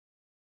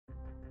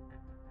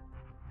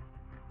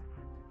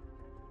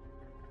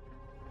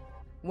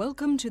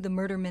Welcome to the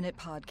Murder Minute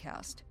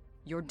Podcast,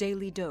 your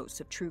daily dose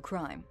of true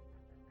crime.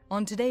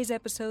 On today's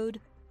episode,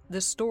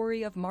 the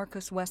story of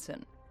Marcus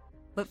Wesson.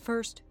 But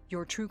first,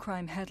 your true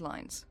crime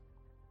headlines.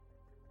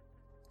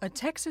 A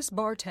Texas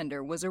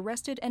bartender was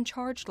arrested and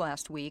charged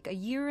last week, a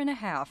year and a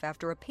half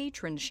after a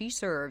patron she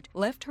served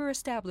left her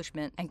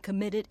establishment and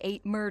committed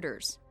 8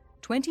 murders.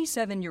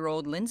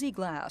 27-year-old Lindsay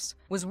Glass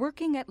was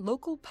working at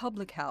local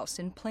public house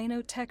in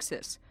Plano,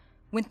 Texas,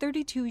 when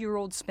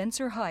 32-year-old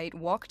Spencer Height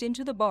walked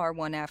into the bar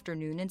one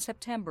afternoon in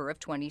September of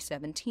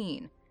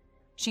 2017.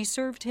 She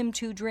served him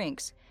 2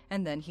 drinks,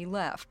 and then he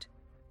left.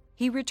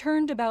 He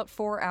returned about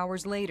 4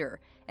 hours later,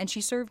 and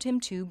she served him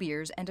 2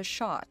 beers and a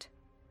shot.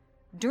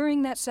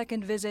 During that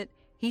second visit,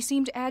 he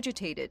seemed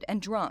agitated and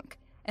drunk,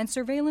 and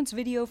surveillance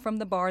video from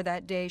the bar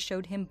that day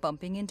showed him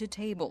bumping into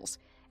tables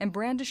and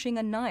brandishing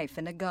a knife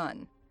and a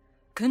gun.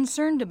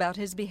 Concerned about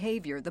his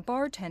behavior, the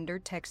bartender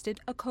texted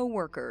a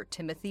coworker,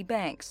 Timothy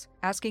Banks,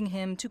 asking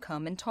him to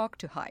come and talk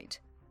to Height.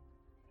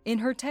 In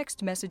her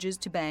text messages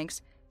to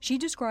Banks, she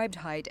described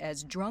Height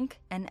as drunk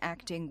and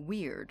acting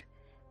weird,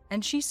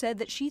 and she said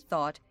that she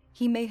thought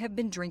he may have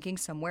been drinking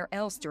somewhere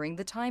else during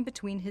the time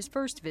between his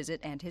first visit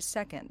and his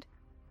second.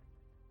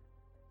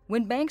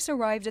 When Banks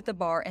arrived at the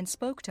bar and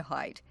spoke to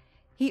Height,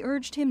 he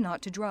urged him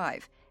not to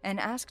drive and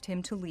asked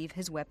him to leave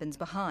his weapons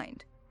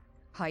behind.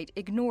 Height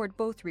ignored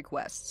both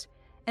requests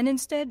and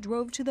instead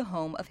drove to the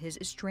home of his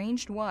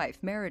estranged wife,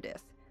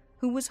 Meredith,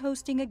 who was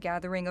hosting a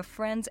gathering of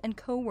friends and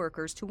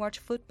co-workers to watch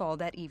football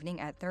that evening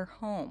at their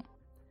home.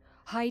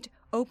 Height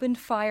opened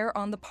fire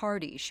on the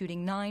party,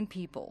 shooting 9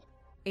 people.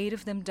 8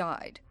 of them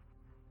died.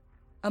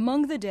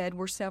 Among the dead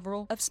were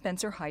several of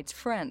Spencer Height's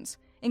friends,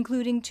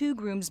 including 2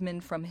 groomsmen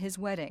from his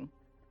wedding.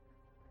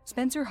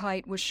 Spencer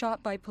Height was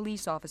shot by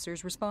police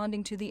officers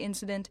responding to the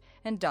incident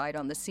and died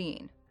on the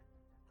scene.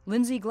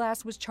 Lindsay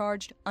Glass was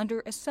charged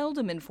under a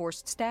seldom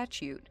enforced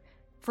statute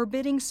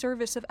forbidding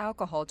service of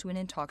alcohol to an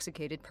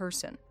intoxicated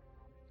person.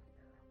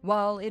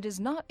 While it is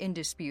not in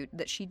dispute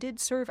that she did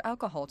serve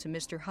alcohol to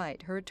Mr.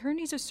 Height, her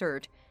attorneys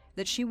assert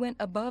that she went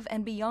above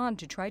and beyond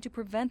to try to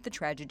prevent the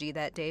tragedy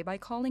that day by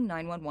calling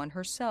 911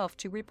 herself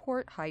to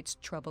report Height's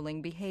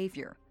troubling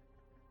behavior.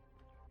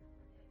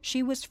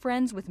 She was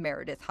friends with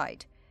Meredith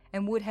Height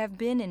and would have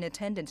been in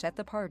attendance at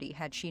the party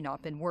had she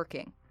not been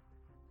working.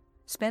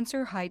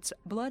 Spencer Height's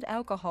blood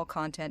alcohol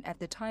content at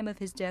the time of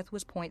his death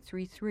was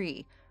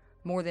 0.33,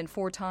 more than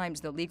 4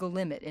 times the legal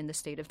limit in the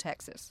state of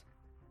Texas.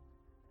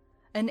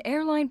 An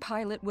airline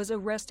pilot was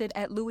arrested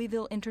at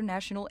Louisville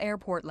International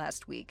Airport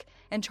last week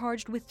and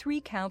charged with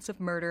 3 counts of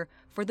murder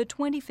for the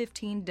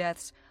 2015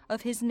 deaths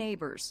of his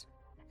neighbors.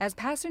 As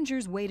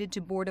passengers waited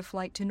to board a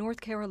flight to North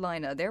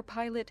Carolina, their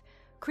pilot,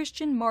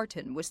 Christian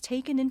Martin, was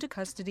taken into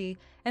custody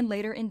and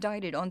later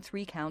indicted on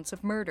 3 counts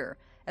of murder,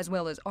 as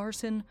well as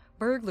arson,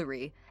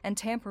 burglary, and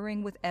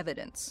tampering with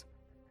evidence.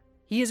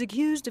 He is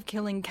accused of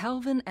killing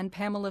Calvin and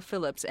Pamela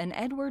Phillips and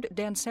Edward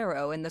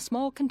Dancero in the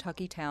small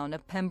Kentucky town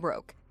of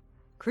Pembroke.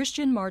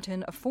 Christian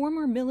Martin, a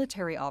former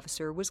military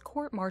officer, was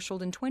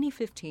court-martialed in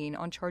 2015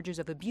 on charges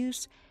of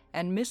abuse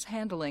and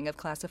mishandling of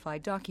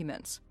classified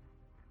documents.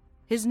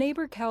 His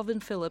neighbor Calvin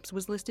Phillips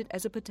was listed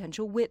as a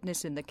potential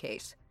witness in the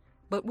case,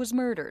 but was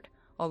murdered,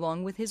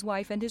 along with his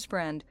wife and his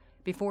friend,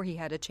 before he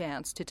had a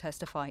chance to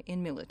testify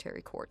in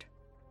military court.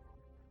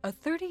 A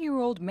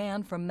 30-year-old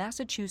man from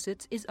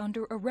Massachusetts is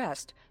under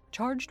arrest,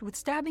 charged with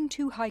stabbing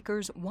 2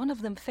 hikers, one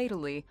of them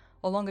fatally,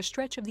 along a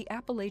stretch of the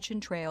Appalachian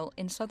Trail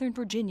in southern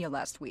Virginia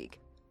last week.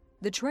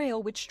 The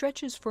trail, which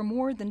stretches for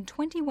more than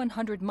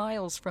 2,100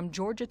 miles from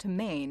Georgia to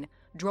Maine,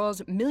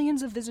 draws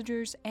millions of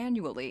visitors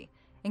annually,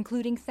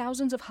 including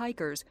thousands of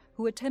hikers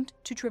who attempt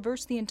to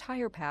traverse the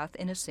entire path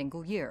in a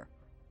single year.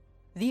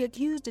 The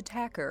accused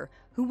attacker,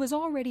 who was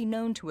already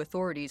known to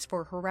authorities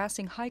for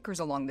harassing hikers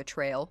along the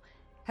trail,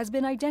 has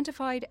been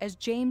identified as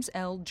James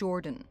L.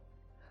 Jordan.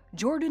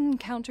 Jordan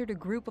encountered a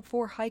group of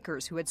 4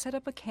 hikers who had set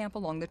up a camp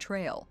along the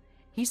trail.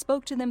 He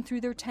spoke to them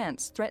through their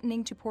tents,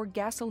 threatening to pour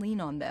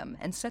gasoline on them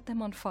and set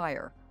them on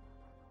fire.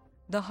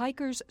 The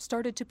hikers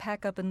started to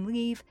pack up and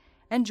leave,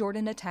 and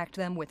Jordan attacked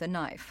them with a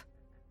knife.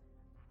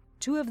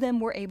 2 of them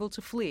were able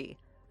to flee,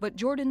 but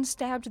Jordan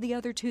stabbed the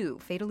other 2,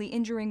 fatally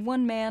injuring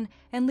 1 man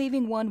and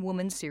leaving 1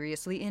 woman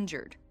seriously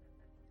injured.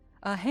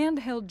 A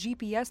handheld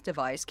GPS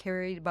device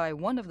carried by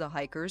one of the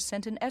hikers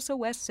sent an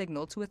SOS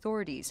signal to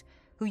authorities,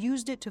 who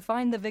used it to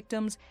find the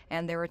victims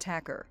and their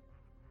attacker.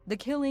 The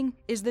killing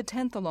is the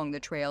 10th along the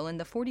trail in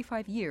the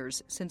 45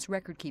 years since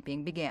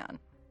record-keeping began.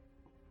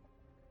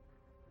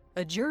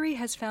 A jury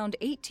has found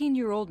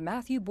 18-year-old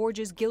Matthew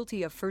Borges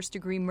guilty of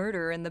first-degree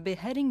murder in the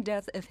beheading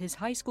death of his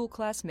high school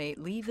classmate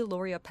Lee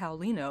Viloria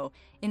Paulino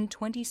in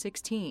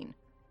 2016.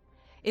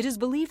 It is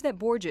believed that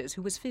Borges,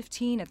 who was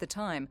 15 at the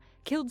time,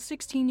 killed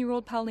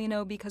 16-year-old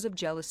Paulino because of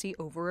jealousy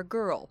over a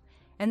girl,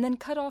 and then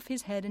cut off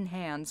his head and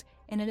hands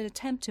in an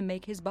attempt to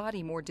make his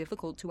body more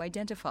difficult to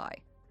identify.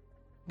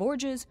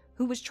 Borges,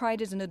 who was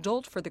tried as an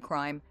adult for the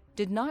crime,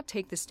 did not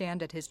take the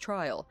stand at his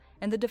trial,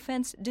 and the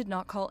defense did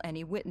not call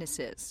any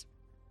witnesses.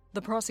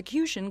 The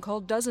prosecution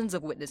called dozens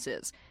of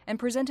witnesses and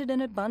presented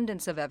an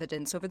abundance of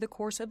evidence over the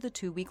course of the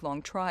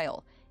 2-week-long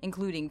trial,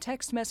 including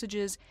text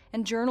messages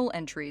and journal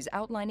entries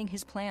outlining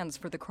his plans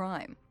for the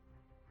crime.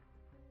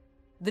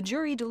 The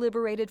jury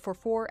deliberated for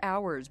 4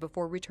 hours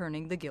before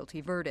returning the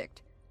guilty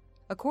verdict.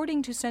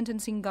 According to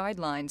sentencing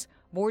guidelines,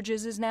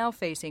 Borges is now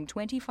facing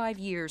 25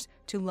 years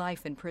to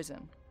life in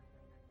prison.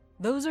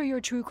 Those are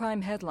your true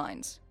crime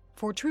headlines.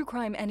 For True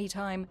Crime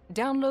Anytime,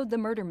 download the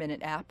Murder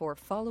Minute app or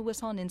follow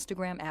us on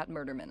Instagram at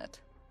Murder Minute.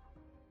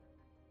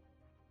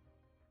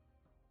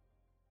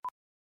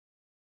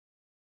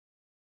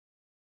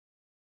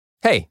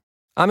 Hey,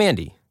 I'm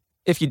Andy.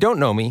 If you don't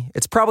know me,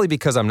 it's probably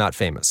because I'm not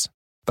famous.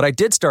 But I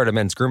did start a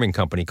men's grooming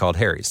company called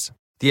Harry's.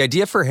 The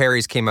idea for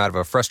Harry's came out of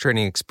a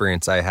frustrating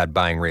experience I had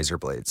buying razor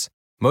blades.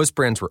 Most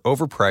brands were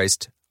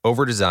overpriced,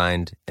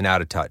 overdesigned, and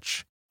out of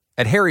touch.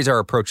 At Harry's, our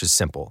approach is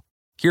simple.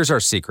 Here's our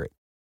secret.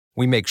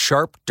 We make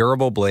sharp,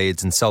 durable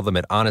blades and sell them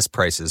at honest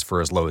prices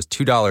for as low as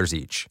 $2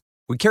 each.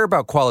 We care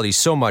about quality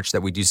so much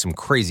that we do some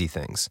crazy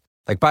things,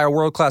 like buy a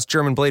world-class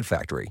German blade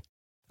factory.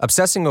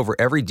 Obsessing over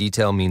every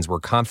detail means we're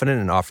confident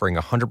in offering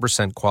a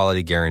 100%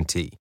 quality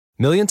guarantee.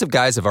 Millions of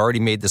guys have already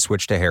made the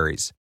switch to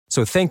Harry's,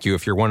 so thank you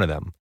if you're one of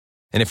them.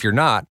 And if you're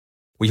not,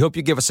 we hope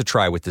you give us a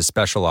try with this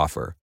special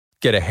offer.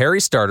 Get a Harry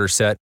starter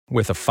set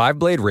with a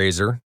 5-blade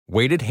razor,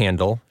 weighted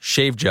handle,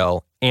 shave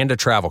gel, and a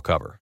travel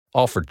cover,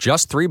 all for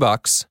just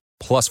 $3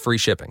 plus free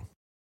shipping.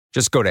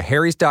 Just go to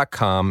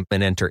harrys.com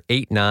and enter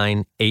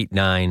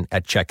 8989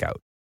 at checkout.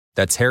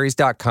 That's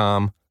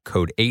harrys.com,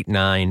 code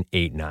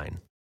 8989.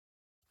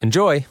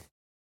 Enjoy!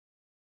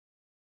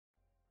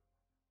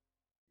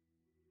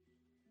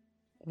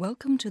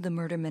 Welcome to the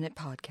Murder Minute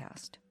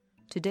podcast.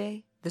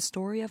 Today, the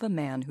story of a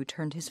man who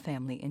turned his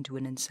family into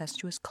an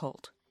incestuous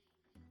cult.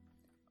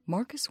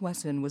 Marcus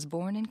Wesson was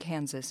born in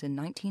Kansas in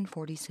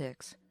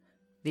 1946,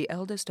 the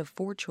eldest of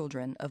 4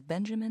 children of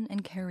Benjamin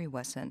and Carrie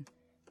Wesson,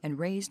 and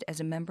raised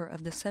as a member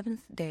of the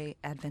Seventh-day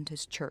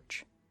Adventist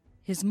Church.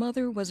 His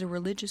mother was a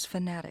religious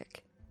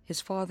fanatic,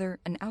 his father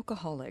an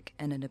alcoholic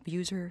and an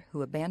abuser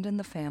who abandoned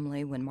the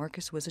family when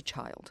Marcus was a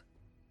child.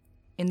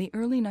 In the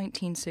early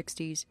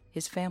 1960s,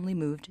 his family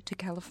moved to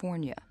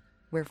California,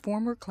 where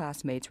former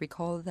classmates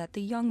recall that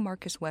the young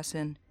Marcus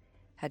Wesson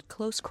had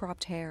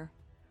close-cropped hair,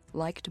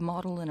 liked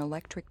model and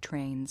electric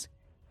trains,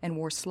 and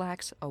wore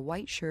slacks, a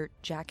white shirt,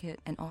 jacket,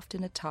 and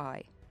often a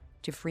tie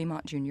to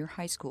Fremont Junior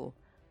High School,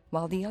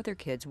 while the other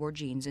kids wore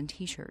jeans and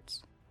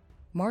t-shirts.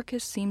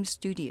 Marcus seemed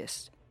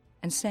studious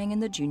and sang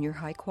in the junior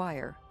high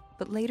choir,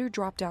 but later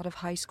dropped out of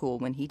high school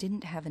when he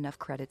didn't have enough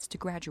credits to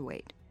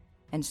graduate,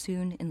 and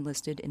soon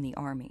enlisted in the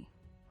Army.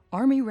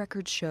 Army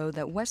records show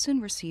that Wesson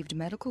received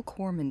medical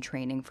corpsman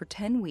training for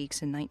 10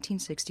 weeks in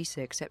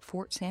 1966 at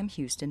Fort Sam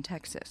Houston,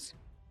 Texas.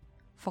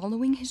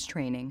 Following his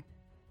training,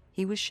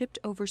 he was shipped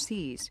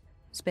overseas,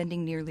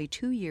 spending nearly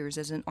 2 years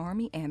as an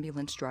Army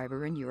ambulance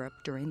driver in Europe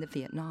during the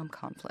Vietnam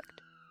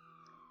conflict.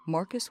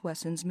 Marcus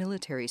Wesson's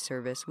military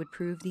service would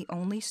prove the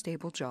only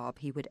stable job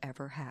he would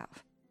ever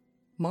have.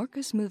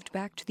 Marcus moved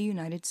back to the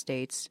United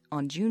States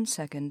on June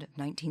 2,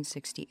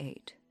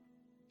 1968.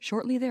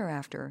 Shortly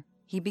thereafter,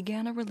 he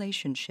began a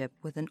relationship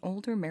with an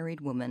older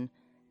married woman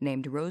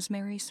named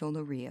Rosemary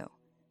Solorio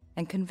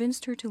and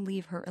convinced her to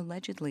leave her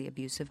allegedly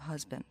abusive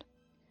husband.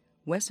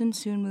 Wesson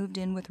soon moved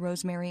in with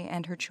Rosemary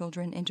and her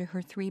children into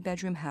her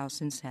 3-bedroom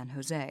house in San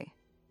Jose.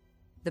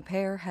 The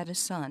pair had a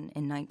son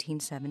in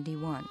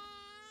 1971.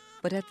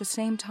 But at the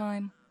same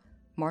time,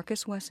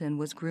 Marcus Wesson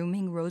was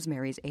grooming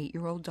Rosemary's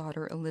 8-year-old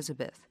daughter,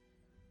 Elizabeth.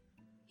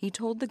 He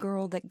told the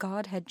girl that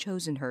God had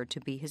chosen her to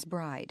be his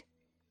bride.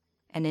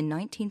 And in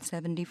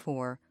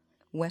 1974,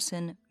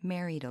 Wesson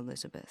married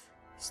Elizabeth,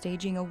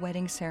 staging a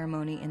wedding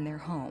ceremony in their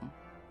home.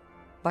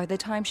 By the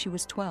time she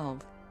was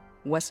 12,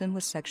 Wesson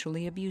was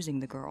sexually abusing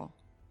the girl.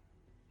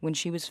 When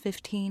she was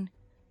 15,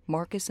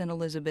 Marcus and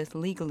Elizabeth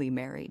legally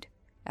married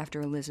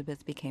after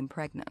Elizabeth became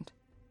pregnant.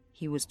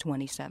 He was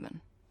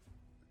 27.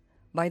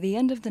 By the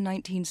end of the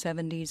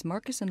 1970s,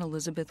 Marcus and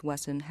Elizabeth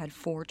Wesson had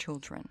 4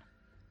 children: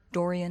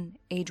 Dorian,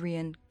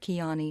 Adrian,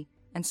 Kiani,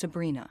 and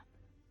Sabrina,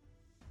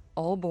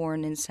 all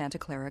born in Santa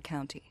Clara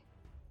County.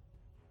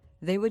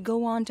 They would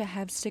go on to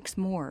have 6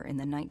 more in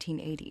the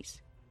 1980s.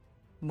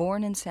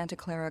 Born in Santa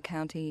Clara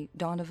County,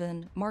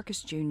 Donovan,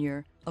 Marcus Jr.,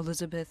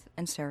 Elizabeth,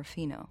 and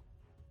Serafino.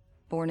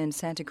 Born in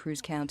Santa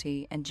Cruz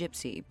County, and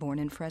Gypsy, born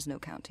in Fresno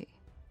County.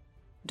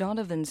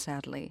 Donovan,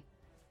 sadly,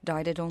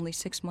 died at only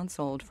 6 months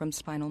old from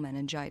spinal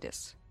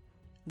meningitis.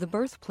 The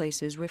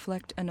birthplaces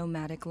reflect a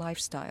nomadic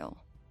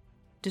lifestyle.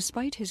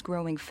 Despite his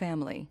growing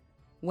family,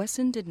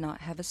 Wesson did not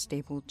have a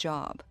stable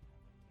job.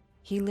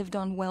 He lived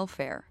on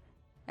welfare,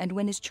 and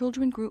when his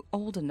children grew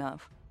old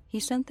enough, he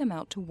sent them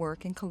out to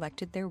work and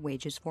collected their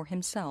wages for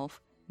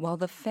himself, while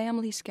the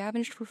family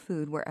scavenged for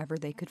food wherever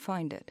they could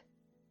find it.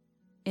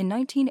 In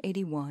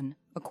 1981,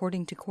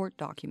 according to court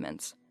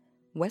documents,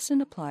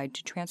 Wesson applied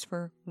to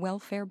transfer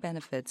welfare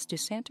benefits to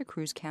Santa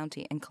Cruz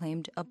County and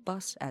claimed a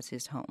bus as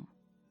his home.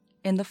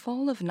 In the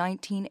fall of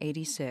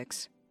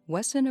 1986,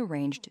 Wesson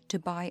arranged to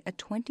buy a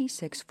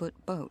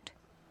 26-foot boat.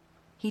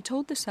 He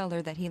told the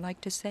seller that he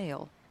liked to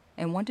sail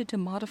and wanted to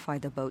modify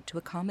the boat to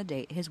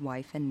accommodate his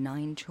wife and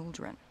 9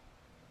 children.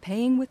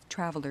 Paying with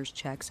traveler's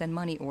checks and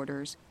money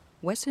orders,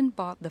 Wesson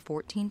bought the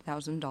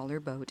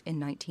 $14,000 boat in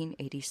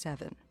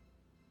 1987.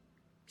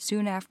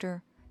 Soon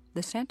after,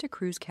 the Santa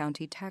Cruz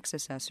County tax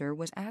assessor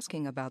was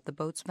asking about the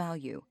boat's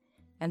value,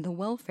 and the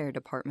welfare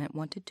department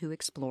wanted to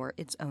explore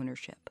its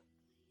ownership.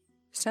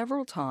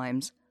 Several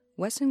times,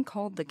 Wesson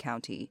called the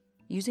county,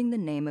 using the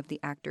name of the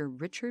actor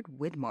Richard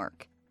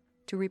Widmark,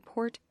 to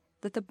report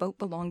that the boat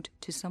belonged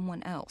to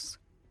someone else.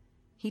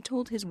 He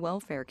told his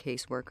welfare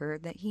caseworker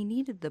that he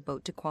needed the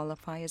boat to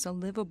qualify as a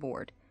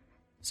liveaboard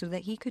so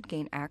that he could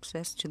gain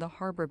access to the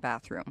harbor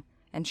bathroom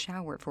and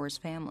shower for his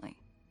family.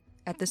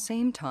 At the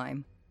same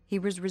time, he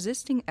was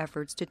resisting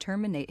efforts to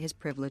terminate his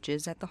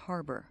privileges at the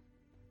harbor.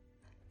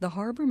 The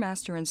harbor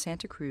master in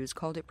Santa Cruz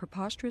called it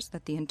preposterous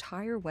that the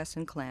entire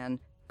Wesson clan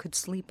could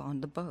sleep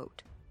on the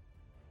boat.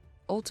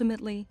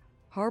 Ultimately,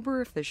 harbor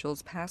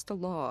officials passed a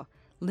law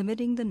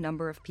limiting the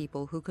number of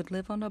people who could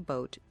live on a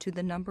boat to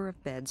the number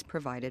of beds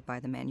provided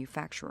by the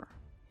manufacturer.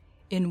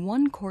 In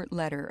one court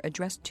letter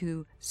addressed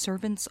to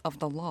servants of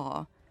the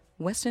law,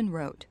 Wesson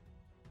wrote,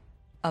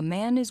 "A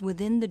man is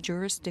within the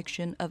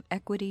jurisdiction of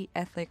equity,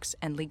 ethics,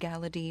 and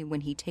legality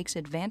when he takes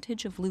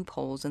advantage of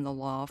loopholes in the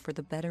law for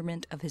the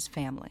betterment of his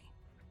family."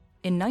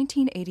 In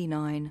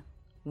 1989,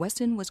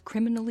 Wesson was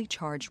criminally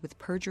charged with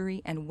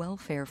perjury and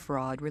welfare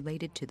fraud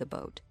related to the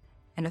boat,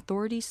 and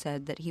authorities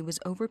said that he was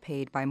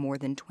overpaid by more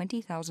than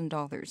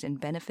 $20,000 in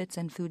benefits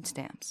and food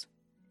stamps.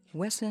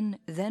 Wesson,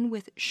 then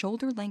with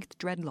shoulder-length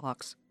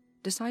dreadlocks,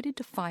 decided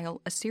to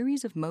file a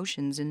series of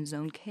motions in his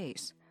own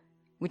case,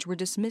 which were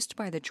dismissed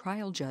by the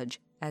trial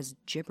judge as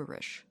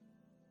gibberish.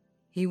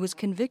 He was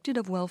convicted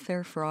of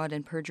welfare fraud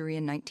and perjury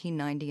in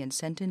 1990 and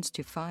sentenced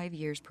to 5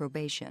 years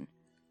probation,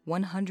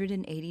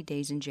 180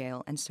 days in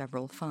jail, and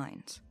several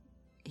fines.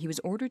 He was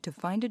ordered to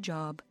find a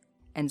job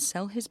and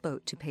sell his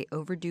boat to pay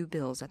overdue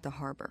bills at the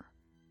harbor.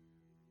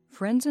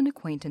 Friends and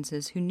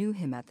acquaintances who knew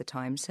him at the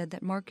time said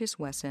that Marcus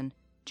Wesson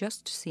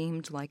just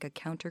seemed like a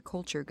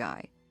counterculture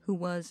guy who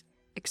was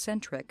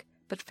eccentric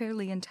but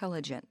fairly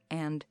intelligent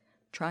and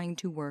trying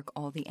to work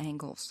all the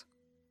angles.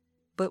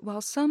 But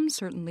while some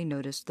certainly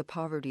noticed the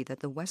poverty that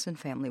the Wesson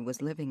family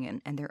was living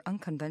in and their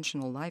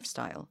unconventional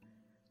lifestyle,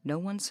 no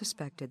one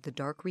suspected the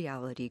dark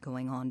reality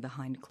going on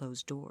behind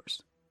closed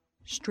doors.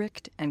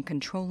 Strict and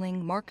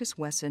controlling, Marcus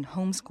Wesson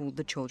homeschooled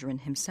the children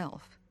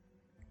himself.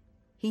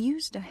 He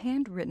used a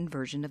handwritten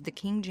version of the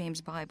King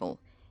James Bible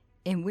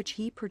in which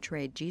he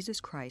portrayed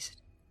Jesus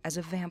Christ as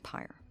a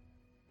vampire.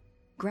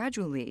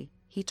 Gradually,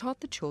 he taught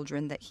the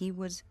children that he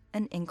was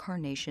an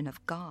incarnation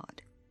of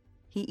God.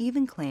 He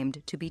even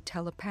claimed to be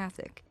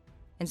telepathic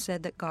and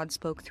said that God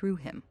spoke through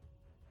him.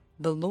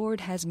 "The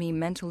Lord has me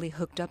mentally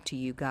hooked up to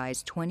you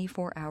guys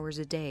 24 hours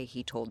a day,"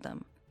 he told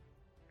them.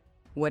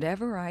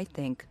 "Whatever I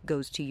think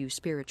goes to you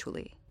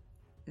spiritually."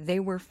 They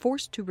were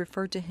forced to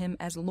refer to him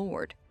as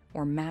Lord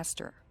or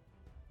Master.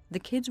 The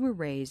kids were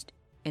raised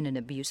in an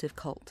abusive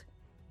cult,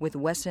 with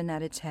Wesson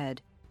at its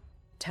head,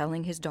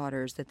 telling his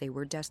daughters that they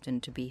were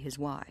destined to be his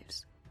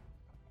wives.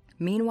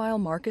 Meanwhile,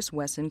 Marcus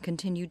Wesson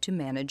continued to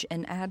manage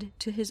and add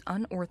to his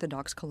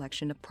unorthodox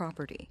collection of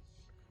property.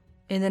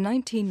 In the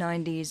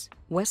 1990s,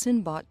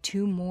 Wesson bought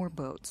 2 more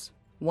boats.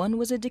 One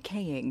was a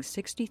decaying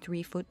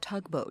 63-foot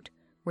tugboat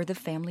where the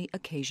family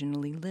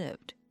occasionally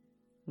lived.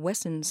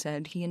 Wesson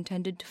said he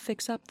intended to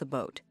fix up the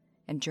boat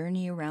and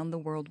journey around the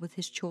world with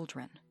his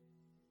children.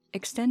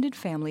 Extended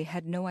family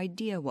had no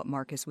idea what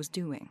Marcus was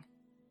doing.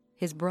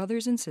 His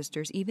brothers and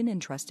sisters even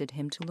entrusted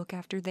him to look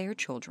after their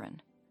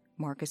children,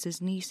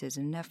 Marcus's nieces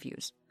and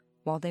nephews,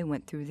 while they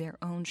went through their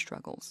own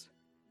struggles.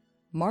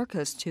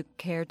 Marcus took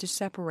care to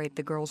separate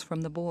the girls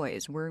from the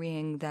boys,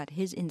 worrying that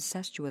his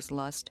incestuous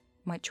lust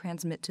might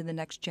transmit to the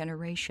next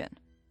generation.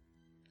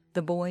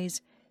 The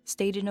boys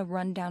stayed in a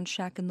rundown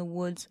shack in the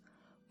woods,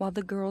 while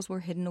the girls were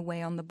hidden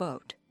away on the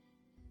boat.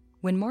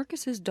 When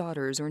Marcus's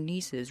daughters or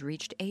nieces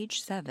reached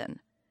age 7,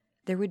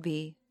 there would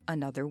be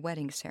another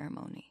wedding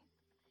ceremony.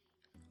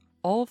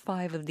 All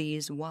 5 of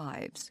these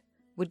wives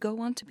would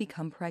go on to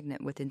become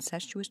pregnant with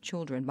incestuous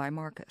children by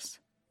Marcus.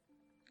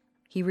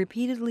 He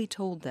repeatedly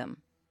told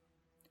them,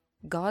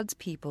 "God's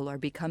people are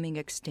becoming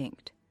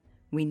extinct.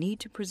 We need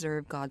to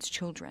preserve God's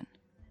children.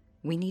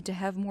 We need to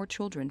have more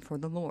children for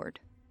the Lord."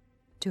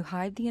 To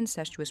hide the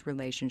incestuous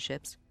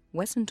relationships,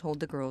 Wesson told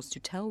the girls to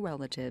tell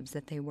relatives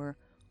that they were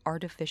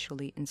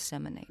artificially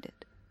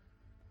inseminated.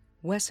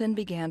 Wesson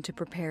began to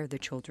prepare the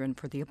children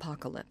for the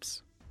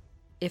apocalypse.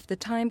 "If the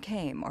time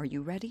came, are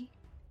you ready?"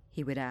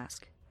 he would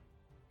ask.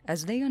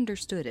 As they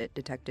understood it,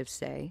 detectives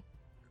say,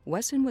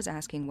 Wesson was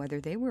asking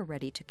whether they were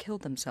ready to kill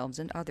themselves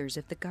and others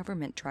if the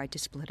government tried to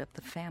split up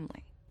the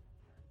family.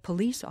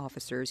 Police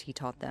officers, he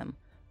taught them,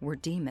 were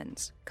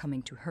demons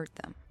coming to hurt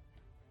them.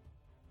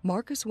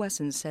 Marcus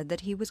Wesson said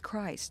that he was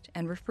Christ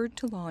and referred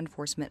to law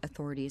enforcement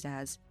authorities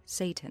as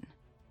Satan.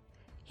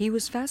 He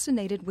was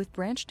fascinated with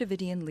Branch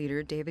Davidian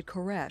leader David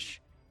Koresh.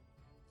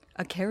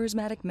 a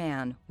charismatic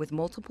man with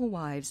multiple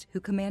wives who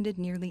commanded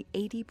nearly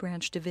 80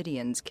 Branch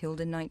Davidians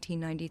killed in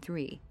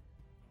 1993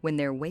 when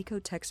their Waco,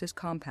 Texas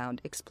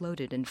compound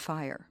exploded in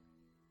fire.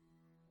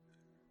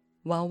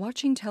 While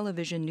watching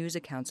television news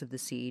accounts of the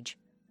siege,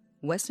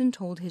 Wesson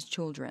told his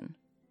children,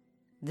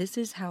 "This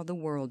is how the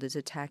world is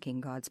attacking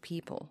God's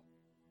people.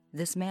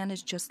 This man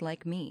is just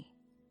like me.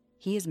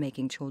 He is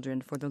making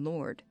children for the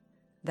Lord.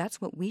 That's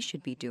what we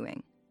should be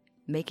doing,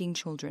 making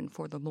children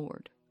for the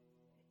Lord."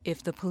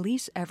 If the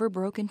police ever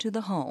broke into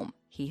the home,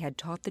 he had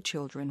taught the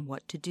children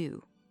what to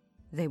do.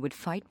 They would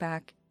fight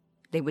back.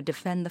 They would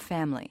defend the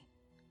family.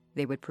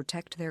 They would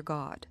protect their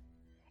God.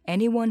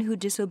 Anyone who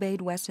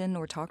disobeyed Wesson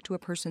or talked to a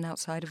person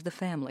outside of the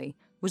family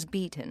was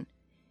beaten,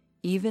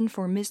 even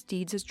for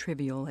misdeeds as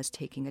trivial as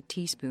taking a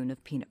teaspoon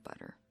of peanut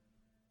butter.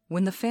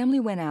 When the family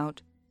went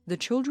out, the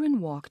children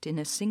walked in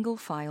a single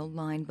file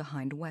line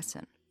behind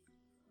Wesson.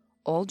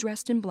 All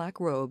dressed in black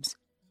robes,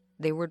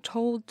 they were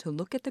told to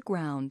look at the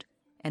ground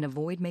and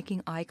avoid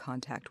making eye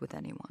contact with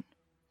anyone.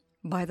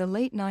 By the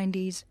late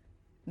 90s,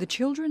 the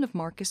children of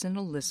Marcus and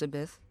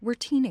Elizabeth were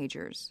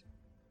teenagers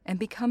and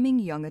becoming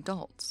young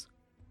adults.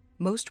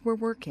 Most were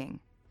working,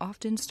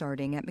 often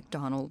starting at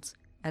McDonald's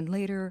and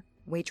later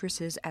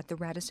waitresses at the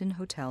Radisson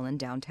Hotel in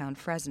downtown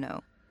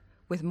Fresno,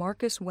 with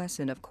Marcus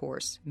Wesson, of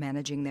course,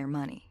 managing their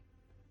money.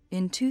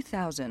 In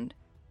 2000,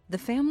 the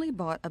family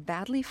bought a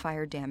badly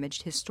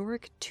fire-damaged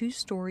historic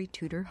two-story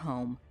Tudor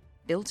home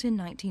built in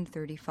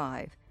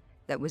 1935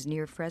 that was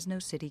near Fresno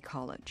City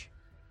College.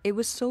 It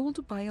was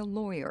sold by a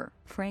lawyer,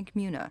 Frank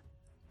Muna,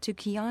 to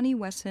Kiani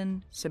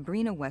Wesson,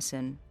 Sabrina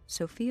Wesson,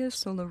 Sofia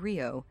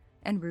Solorio,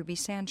 and Ruby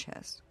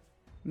Sanchez.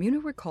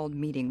 Muna recalled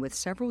meeting with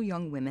several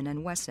young women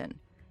and Wesson,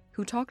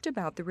 who talked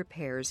about the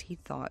repairs he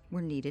thought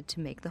were needed to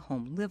make the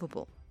home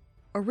livable.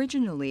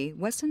 Originally,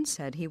 Wesson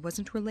said he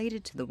wasn't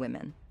related to the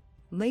women.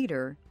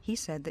 Later, he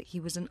said that he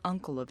was an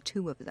uncle of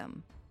two of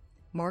them.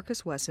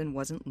 Marcus Wesson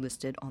wasn't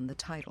listed on the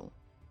title.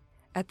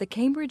 At the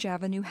Cambridge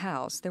Avenue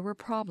house, there were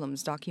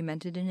problems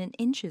documented in an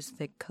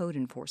inches-thick code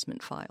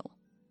enforcement file.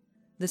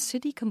 The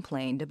city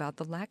complained about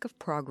the lack of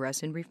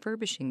progress in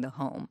refurbishing the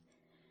home,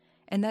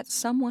 and that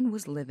someone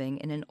was living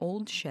in an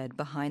old shed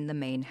behind the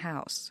main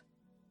house.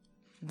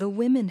 The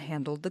women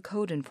handled the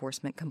code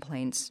enforcement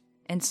complaints,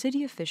 and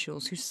city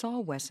officials who saw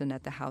Wesson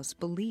at the house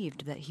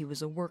believed that he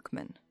was a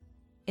workman.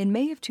 In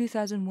May of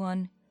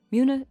 2001,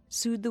 Muna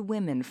sued the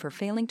women for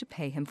failing to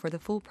pay him for the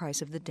full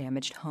price of the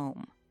damaged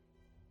home.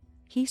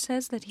 He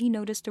says that he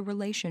noticed a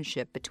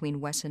relationship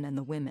between Wesson and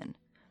the women.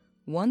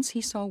 Once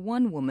he saw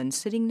one woman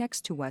sitting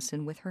next to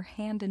Wesson with her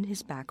hand in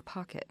his back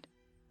pocket.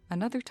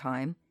 Another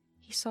time,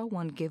 he saw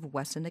one give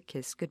Wesson a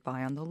kiss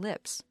goodbye on the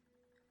lips.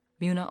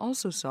 Muna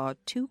also saw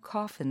two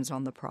coffins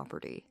on the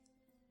property.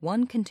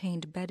 One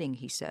contained bedding,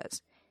 he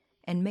says,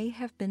 and may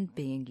have been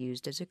being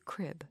used as a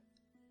crib.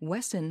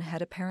 Wesson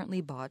had apparently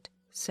bought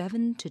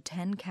 7 to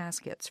 10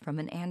 caskets from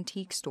an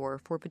antique store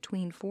for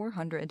between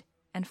 $400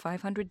 and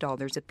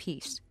 $500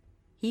 apiece.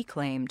 He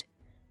claimed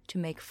to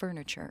make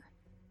furniture.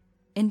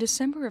 In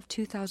December of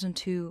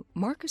 2002,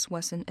 Marcus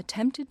Wesson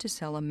attempted to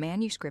sell a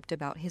manuscript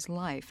about his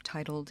life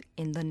titled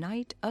In the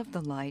Night of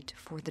the Light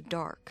for the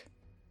Dark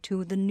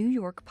to the New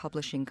York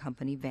publishing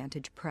company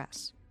Vantage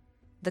Press.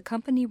 The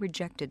company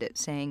rejected it,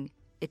 saying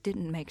it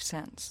didn't make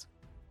sense.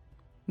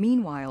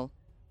 Meanwhile,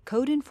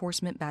 code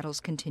enforcement battles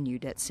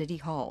continued at City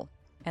Hall,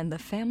 and the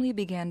family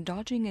began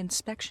dodging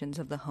inspections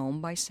of the home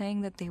by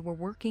saying that they were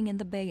working in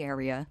the Bay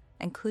Area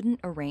and couldn't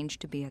arrange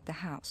to be at the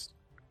house.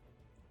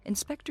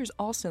 Inspectors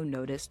also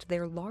noticed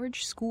their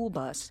large school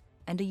bus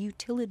and a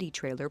utility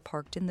trailer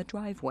parked in the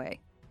driveway.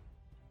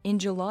 In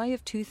July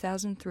of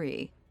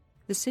 2003,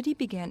 the city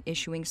began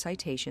issuing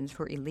citations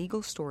for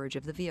illegal storage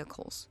of the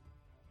vehicles.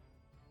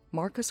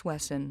 Marcus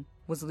Wesson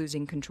was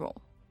losing control,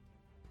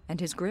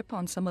 and his grip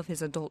on some of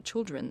his adult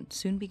children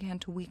soon began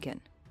to weaken.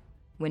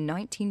 When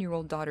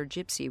 19-year-old daughter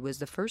Gypsy was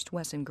the first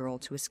Wesson girl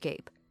to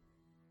escape,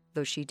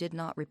 though she did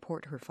not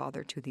report her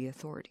father to the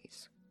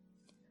authorities.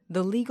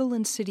 The legal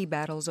and city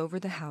battles over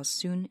the house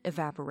soon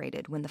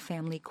evaporated when the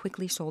family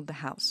quickly sold the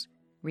house,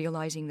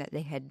 realizing that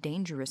they had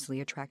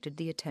dangerously attracted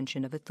the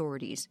attention of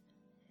authorities,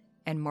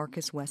 and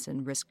Marcus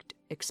Wesson risked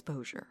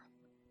exposure.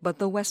 But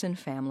the Wesson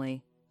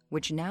family,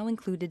 which now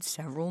included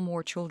several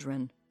more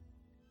children,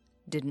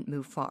 didn't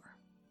move far.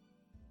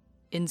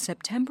 In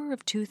September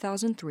of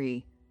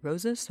 2003,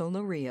 Rosa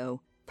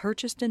Solorio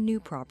purchased a new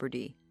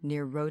property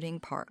near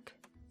Roding Park.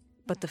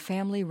 But the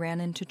family ran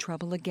into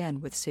trouble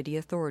again with city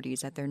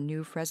authorities at their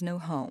new Fresno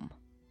home.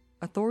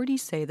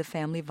 Authorities say the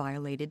family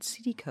violated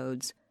city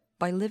codes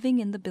by living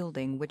in the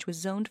building, which was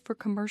zoned for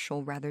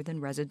commercial rather than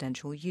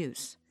residential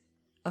use.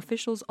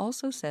 Officials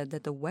also said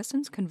that the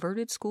Wessons'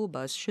 converted school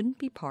bus shouldn't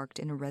be parked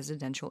in a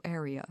residential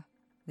area.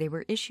 They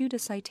were issued a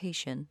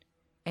citation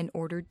and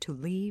ordered to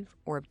leave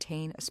or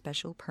obtain a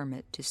special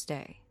permit to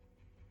stay.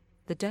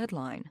 The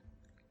deadline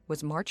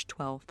was March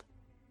 12,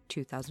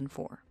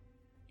 2004.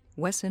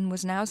 Wesson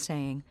was now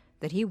saying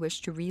that he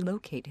wished to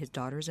relocate his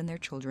daughters and their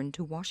children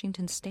to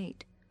Washington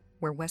State,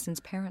 where Wesson's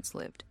parents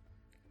lived,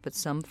 but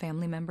some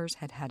family members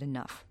had had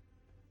enough.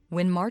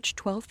 When March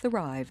 12th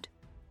arrived,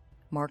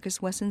 Marcus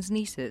Wesson's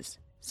nieces,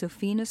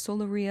 Sofina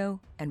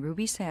Solorio and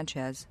Ruby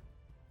Sanchez,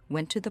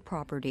 went to the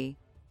property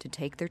to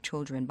take their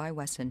children by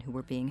Wesson who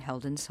were being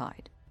held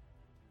inside.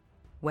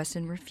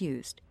 Wesson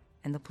refused,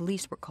 and the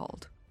police were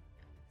called.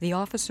 The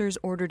officers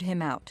ordered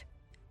him out.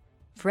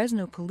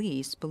 Fresno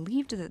police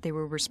believed that they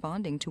were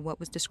responding to what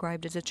was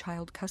described as a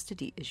child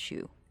custody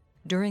issue.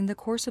 During the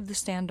course of the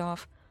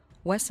standoff,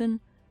 Wesson,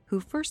 who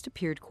first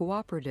appeared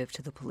cooperative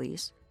to the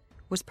police,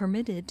 was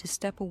permitted to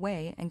step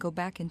away and go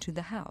back into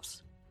the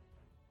house.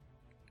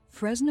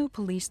 Fresno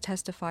police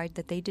testified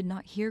that they did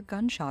not hear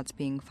gunshots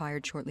being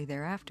fired shortly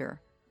thereafter,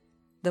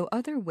 though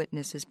other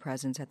witnesses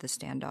present at the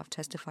standoff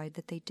testified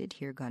that they did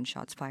hear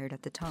gunshots fired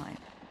at the time.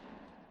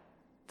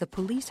 The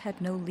police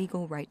had no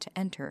legal right to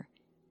enter,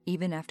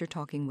 even after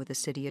talking with a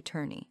city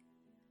attorney.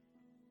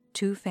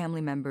 2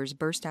 family members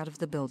burst out of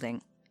the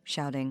building,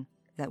 shouting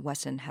that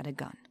Wesson had a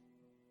gun.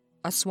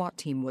 A SWAT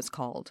team was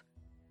called.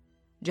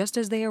 Just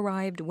as they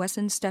arrived,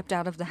 Wesson stepped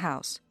out of the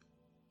house.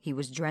 He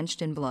was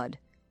drenched in blood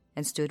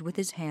and stood with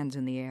his hands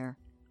in the air,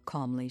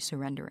 calmly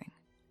surrendering.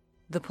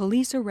 The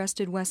police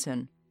arrested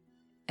Wesson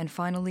and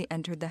finally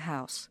entered the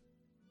house.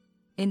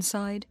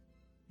 Inside,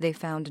 they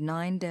found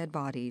 9 dead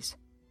bodies,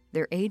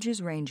 their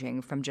ages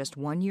ranging from just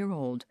 1 year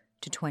old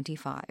to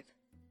 25.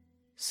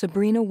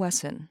 Sabrina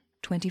Wesson,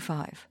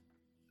 25.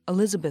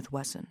 Elizabeth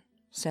Wesson,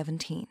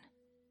 17.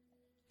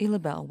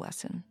 Ilabelle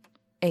Wesson,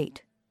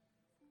 8.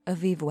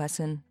 Aviv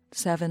Wesson,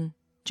 7.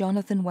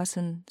 Jonathan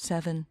Wesson,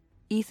 7.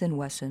 Ethan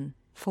Wesson,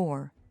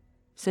 4.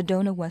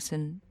 Sedona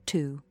Wesson,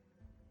 2.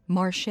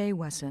 Marche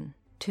Wesson,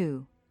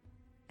 2.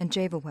 And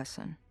Java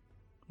Wesson,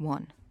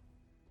 1.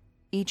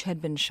 Each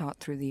had been shot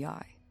through the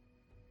eye.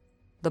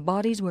 The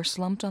bodies were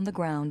slumped on the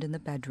ground in the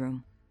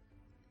bedroom,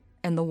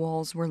 and the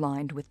walls were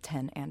lined with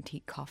 10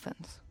 antique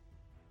coffins.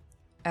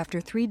 After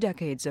 3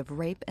 decades of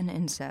rape and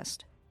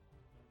incest,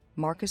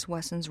 Marcus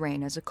Wesson's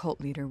reign as a cult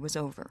leader was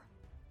over.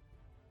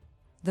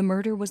 The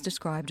murder was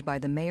described by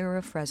the mayor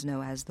of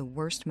Fresno as the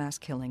worst mass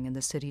killing in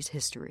the city's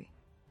history.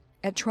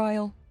 At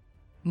trial,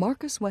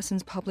 Marcus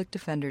Wesson's public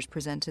defenders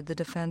presented the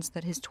defense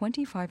that his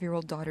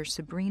 25-year-old daughter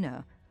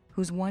Sabrina,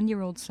 whose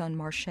 1-year-old son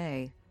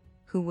Marche,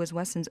 who was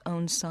Wesson's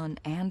own son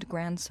and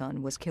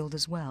grandson, was killed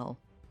as well,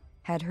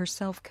 had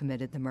herself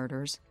committed the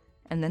murders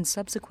and then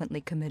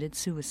subsequently committed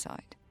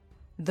suicide.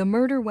 The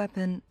murder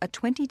weapon, a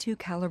 .22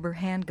 caliber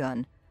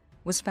handgun,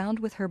 was found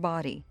with her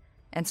body,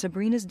 and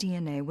Sabrina's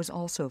DNA was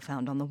also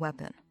found on the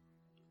weapon.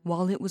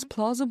 While it was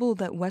plausible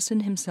that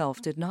Wesson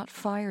himself did not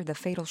fire the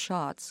fatal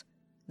shots,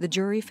 the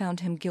jury found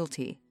him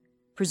guilty,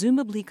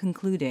 presumably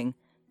concluding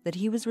that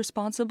he was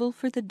responsible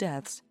for the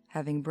deaths,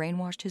 having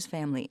brainwashed his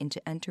family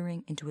into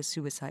entering into a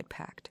suicide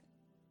pact.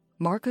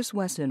 Marcus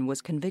Wesson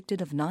was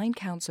convicted of 9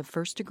 counts of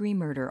first-degree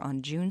murder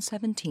on June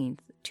 17,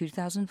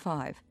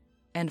 2005,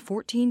 and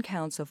 14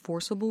 counts of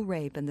forcible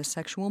rape and the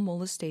sexual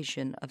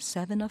molestation of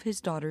 7 of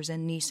his daughters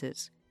and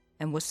nieces,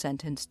 and was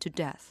sentenced to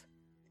death.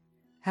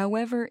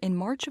 However, in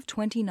March of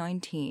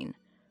 2019,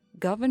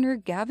 Governor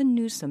Gavin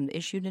Newsom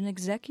issued an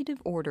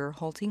executive order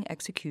halting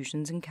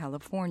executions in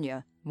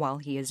California while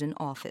he is in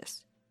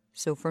office.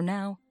 So for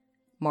now,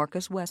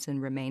 Marcus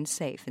Wesson remains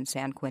safe in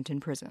San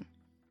Quentin Prison.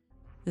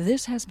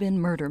 This has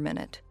been Murder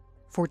Minute.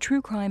 For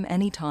true crime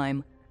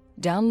anytime,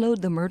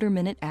 download the Murder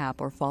Minute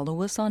app or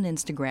follow us on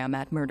Instagram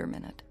at Murder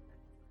Minute.